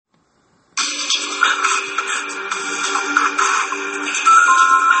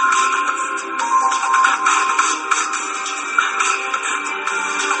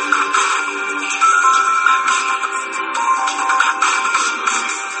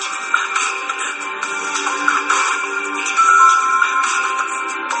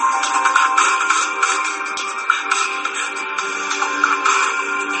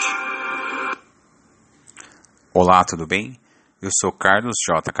Olá, tudo bem? Eu sou Carlos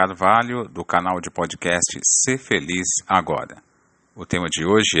J. Carvalho, do canal de podcast Ser Feliz Agora. O tema de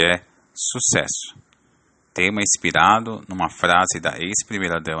hoje é sucesso. Tema inspirado numa frase da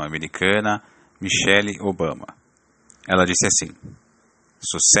ex-primeira-dama americana Michelle Obama. Ela disse assim: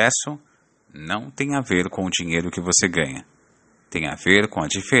 sucesso não tem a ver com o dinheiro que você ganha. Tem a ver com a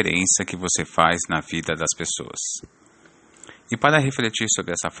diferença que você faz na vida das pessoas. E para refletir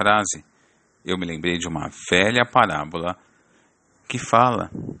sobre essa frase, eu me lembrei de uma velha parábola que fala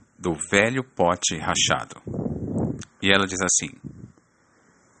do velho pote rachado. E ela diz assim: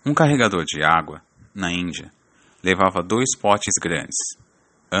 um carregador de água, na Índia, levava 2 potes grandes,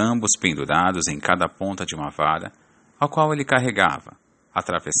 ambos pendurados em cada ponta de uma vara, a qual ele carregava,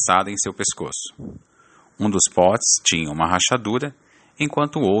 atravessada em seu pescoço. Um dos potes tinha uma rachadura,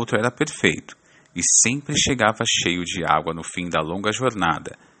 enquanto o outro era perfeito, e sempre chegava cheio de água no fim da longa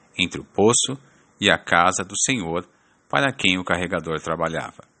jornada, entre o poço e a casa do Senhor para quem o carregador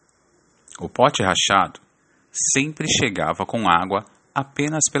trabalhava. O pote rachado sempre chegava com água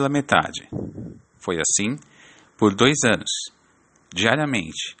apenas pela metade. Foi assim por 2 anos,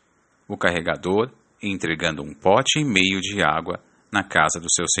 diariamente, o carregador entregando 1,5 pote de água na casa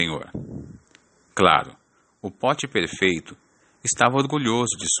do seu Senhor. Claro, o pote perfeito estava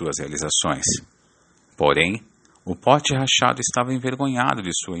orgulhoso de suas realizações. Porém, o pote rachado estava envergonhado de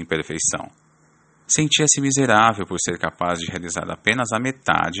sua imperfeição. Sentia-se miserável por ser capaz de realizar apenas a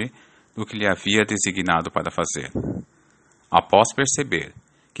metade do que lhe havia designado para fazer. Após perceber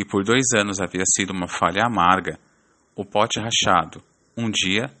que por 2 anos havia sido uma falha amarga, o pote rachado, um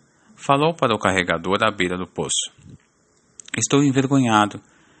dia, falou para o carregador à beira do poço: estou envergonhado,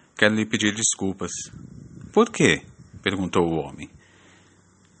 quero lhe pedir desculpas. Por quê? Perguntou o homem.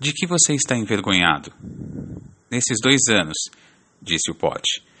 De que você está envergonhado? Nesses 2 anos, disse o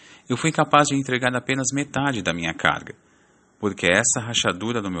pote, eu fui capaz de entregar apenas metade da minha carga, porque essa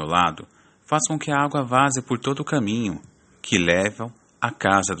rachadura do meu lado faz com que a água vaze por todo o caminho que levam à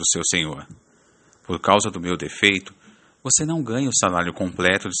casa do seu Senhor. Por causa do meu defeito, você não ganha o salário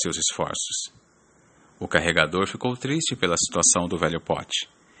completo de seus esforços. O carregador ficou triste pela situação do velho pote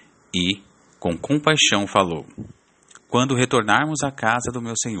e, com compaixão, falou: quando retornarmos à casa do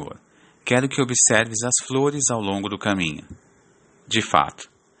meu Senhor, quero que observes as flores ao longo do caminho. De fato,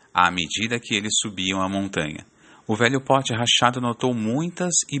 à medida que eles subiam a montanha, o velho pote rachado notou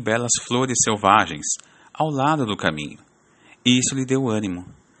muitas e belas flores selvagens ao lado do caminho, e isso lhe deu ânimo.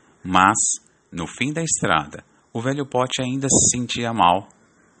 Mas, no fim da estrada, o velho pote ainda se sentia mal,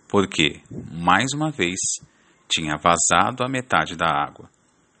 porque, mais uma vez, tinha vazado a metade da água.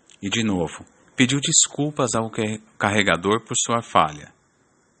 E, de novo, pediu desculpas ao carregador por sua falha.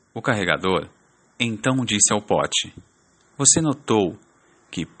 O carregador então disse ao pote: você notou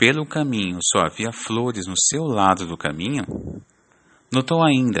que pelo caminho só havia flores no seu lado do caminho? Notou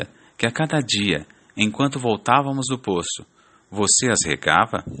ainda que a cada dia, enquanto voltávamos do poço, você as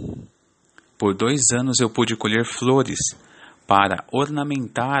regava? Por 2 anos eu pude colher flores para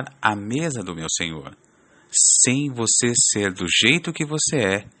ornamentar a mesa do meu Senhor. Sem você ser do jeito que você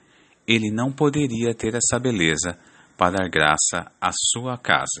é, ele não poderia ter essa beleza para dar graça à sua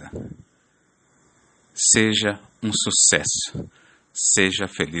casa. Seja um sucesso. Seja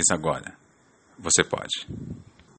feliz agora. Você pode.